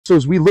So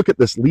as we look at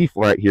this leaf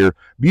right here,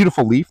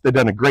 beautiful leaf, they've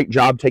done a great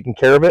job taking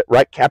care of it,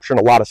 right? Capturing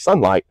a lot of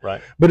sunlight.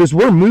 Right. But as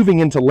we're moving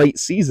into late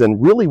season,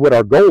 really what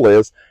our goal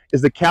is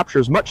to capture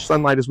as much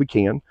sunlight as we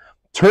can,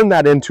 turn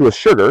that into a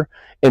sugar,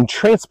 and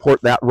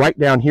transport that right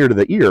down here to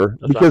the ear.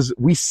 That's because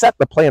we set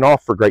the plant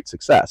off for great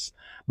success,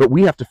 but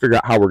we have to figure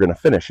out how we're going to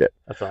finish it.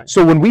 That's right.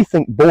 So when we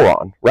think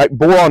boron, right?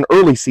 Boron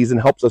early season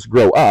helps us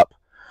grow up,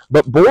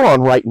 but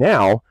boron right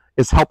now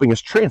is helping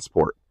us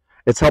transport.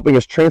 It's helping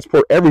us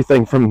transport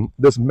everything from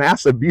this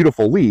massive,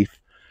 beautiful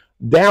leaf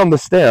down the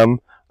stem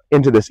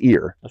into this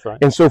ear. That's right.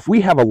 And so if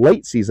we have a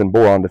late season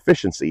boron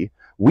deficiency,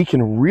 we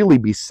can really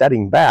be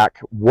setting back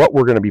what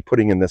we're going to be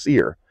putting in this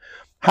ear.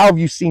 How have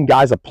you seen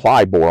guys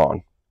apply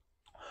boron?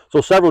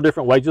 So several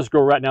different ways. This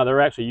girl right now,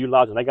 they're actually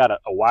utilizing, they got a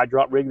wide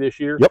drop rig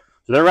this year. Yep.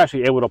 So they're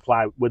actually able to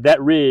apply with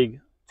that rig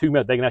 2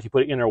 methods. They can actually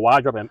put it in their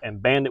wide drop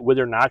and band it with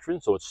their nitrogen,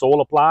 so it's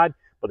soil applied,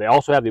 but they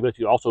also have the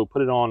ability to also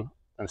put it on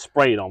and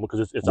spray it on,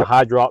 because it's a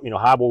high drop,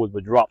 high boil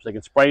with drops. They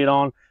can spray it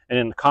on, and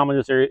then the common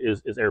in this area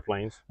is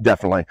airplanes.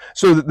 Definitely.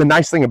 So the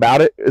nice thing about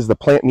it is the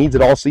plant needs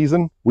it all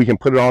season. We can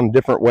put it on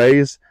different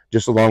ways,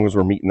 just as long as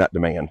we're meeting that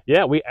demand.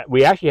 Yeah, we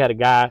actually had a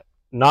guy,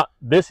 not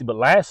this, but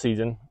last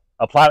season,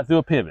 applied it through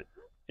a pivot.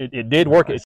 It did work. Nice.